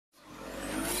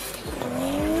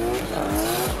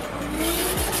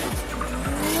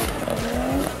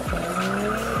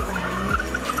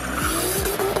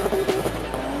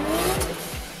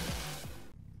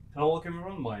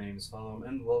is Fathom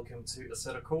and welcome to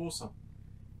Assetto Corsa.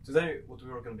 Today what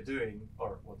we're going to be doing,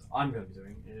 or what I'm going to be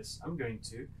doing, is I'm going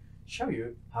to show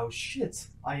you how shit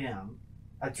I am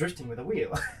at drifting with a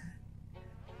wheel.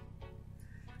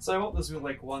 So I bought this wheel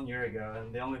like 1 year ago,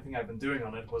 and the only thing I've been doing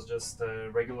on it was just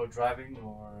regular driving,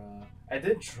 or I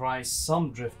did try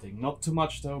some drifting, not too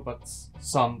much though, but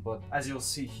some. But as you'll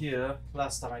see here,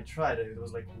 last time I tried it, it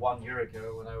was like 1 year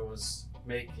ago when I was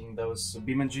making those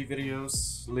BeamNG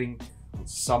videos, link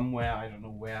somewhere, I don't know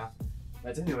where.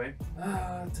 But anyway,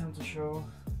 time to show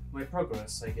my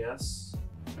progress, I guess.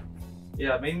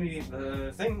 Yeah, mainly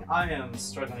the thing I am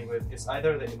struggling with is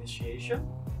either the initiation,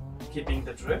 keeping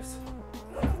the drift,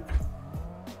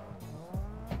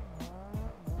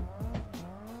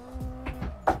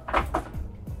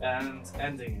 and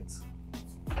ending it.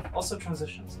 Also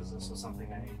transitions is also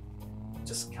something I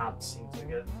just can't seem to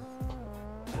get.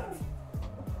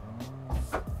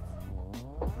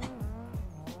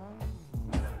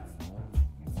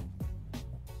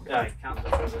 Yeah, I can't do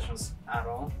transitions at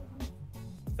all.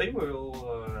 I think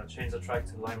we'll change the track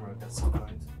to Lmao at some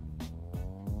point,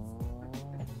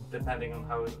 depending on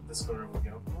how this corner will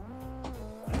go.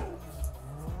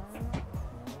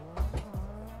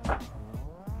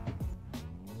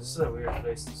 This is a weird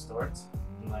place to start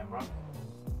in Lmao.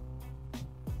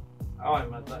 Oh,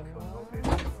 I'm at that corner, okay.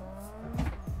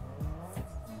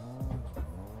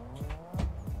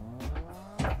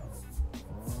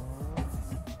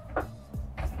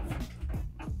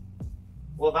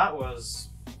 Well, that was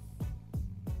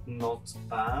not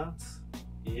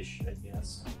bad-ish, I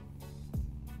guess.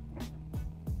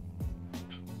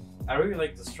 I really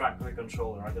like this track with the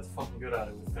controller. I get fucking good at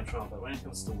it with control, but when it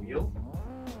comes to wheel,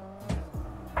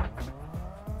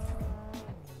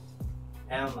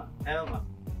 hell no.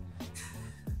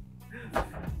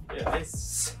 Yeah, I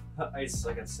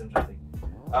suck at sim drifting.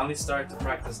 I only started to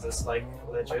practice this like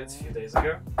legit a few days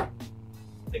ago.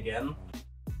 Again.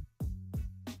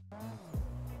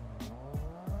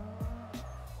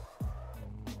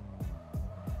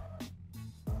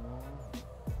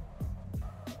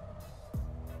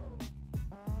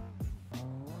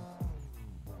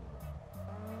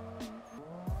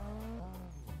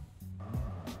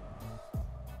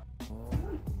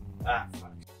 Ah, fuck.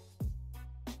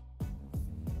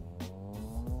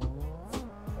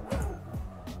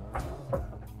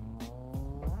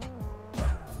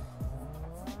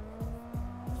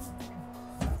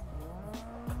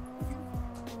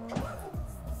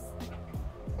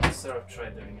 Sort of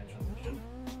tried doing a transition.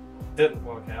 Didn't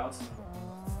work out.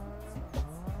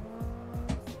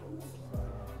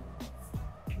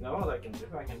 Now what I can do,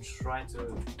 I can try to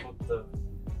put the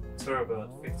turbo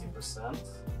at 50%.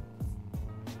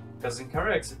 Because in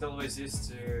CarX it always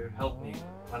used to help me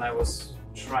when I was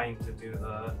trying to do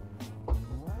the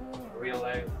real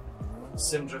life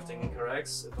sim drifting in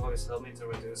CarX. It always helped me to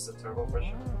reduce the turbo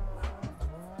pressure.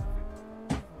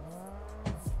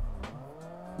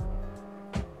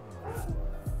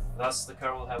 Thus the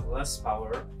car will have less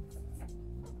power,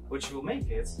 which will make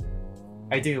it,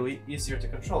 ideally, easier to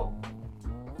control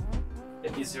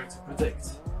and easier to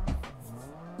predict.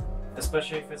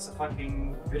 Especially if it's a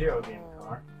fucking video game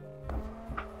car.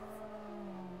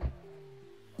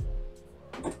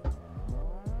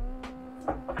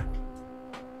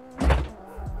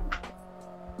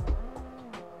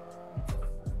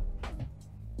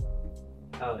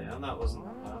 Hell yeah, that wasn't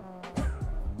that bad.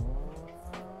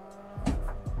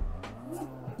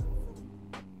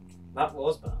 That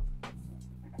was bad.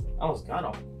 That was god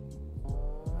awful.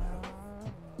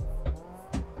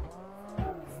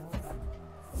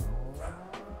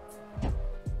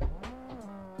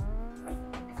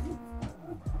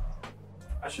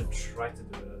 I should try to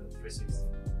do a 360.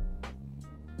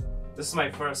 This is my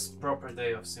first proper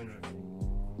day of sim drifting.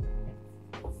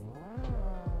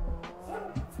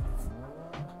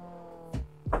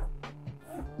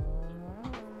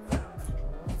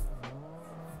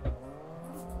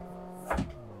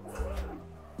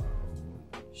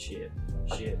 Shit,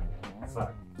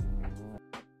 fuck.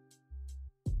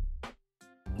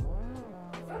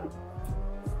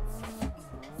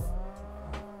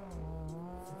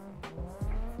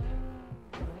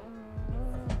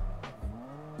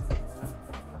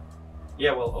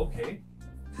 Yeah, well, okay.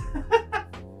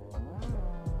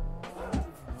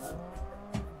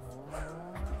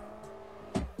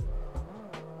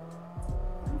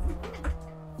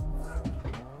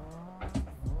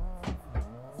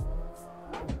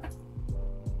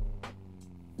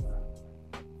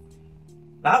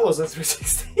 That was a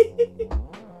 360.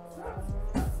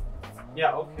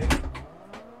 Yeah, okay.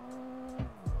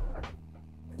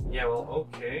 Yeah, well,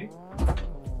 okay.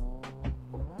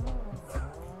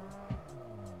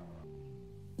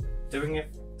 Doing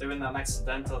an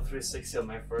accidental 360 on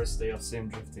my first day of sim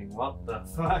drifting. What the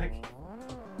fuck?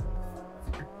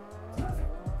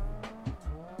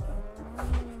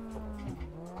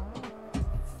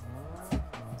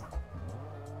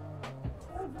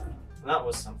 That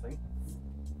was something.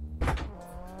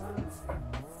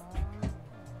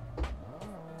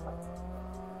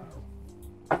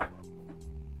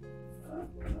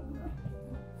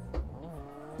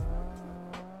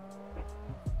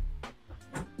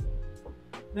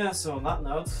 Yeah, so on that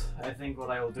note, I think what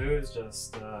I will do is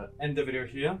just end the video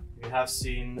here. You have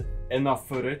seen enough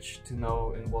footage to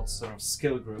know in what sort of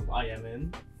skill group I am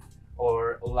in,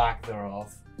 or lack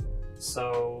thereof.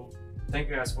 So, thank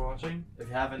you guys for watching. If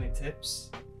you have any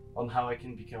tips on how I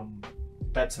can become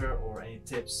better, or any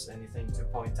tips, anything to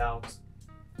point out,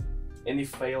 any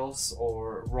fails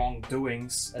or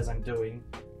wrongdoings as I'm doing,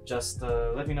 just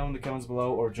let me know in the comments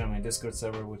below, or join my Discord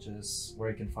server, which is where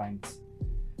you can find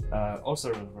all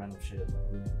sort of random shit.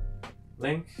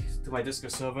 Link to my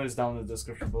Discord server is down in the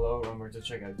description below. Remember to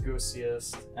check out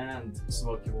Goosiest and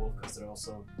Smoky Wolf, because they're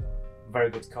also very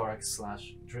good CarX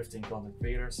 / drifting content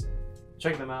creators.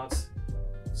 Check them out,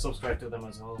 subscribe to them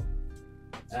as well.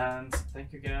 And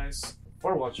thank you guys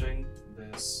for watching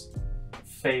this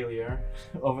failure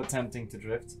of attempting to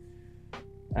drift.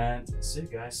 And see you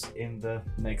guys in the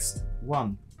next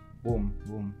one. Boom,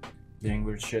 boom. Doing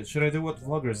weird shit. Should I do what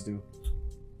vloggers do?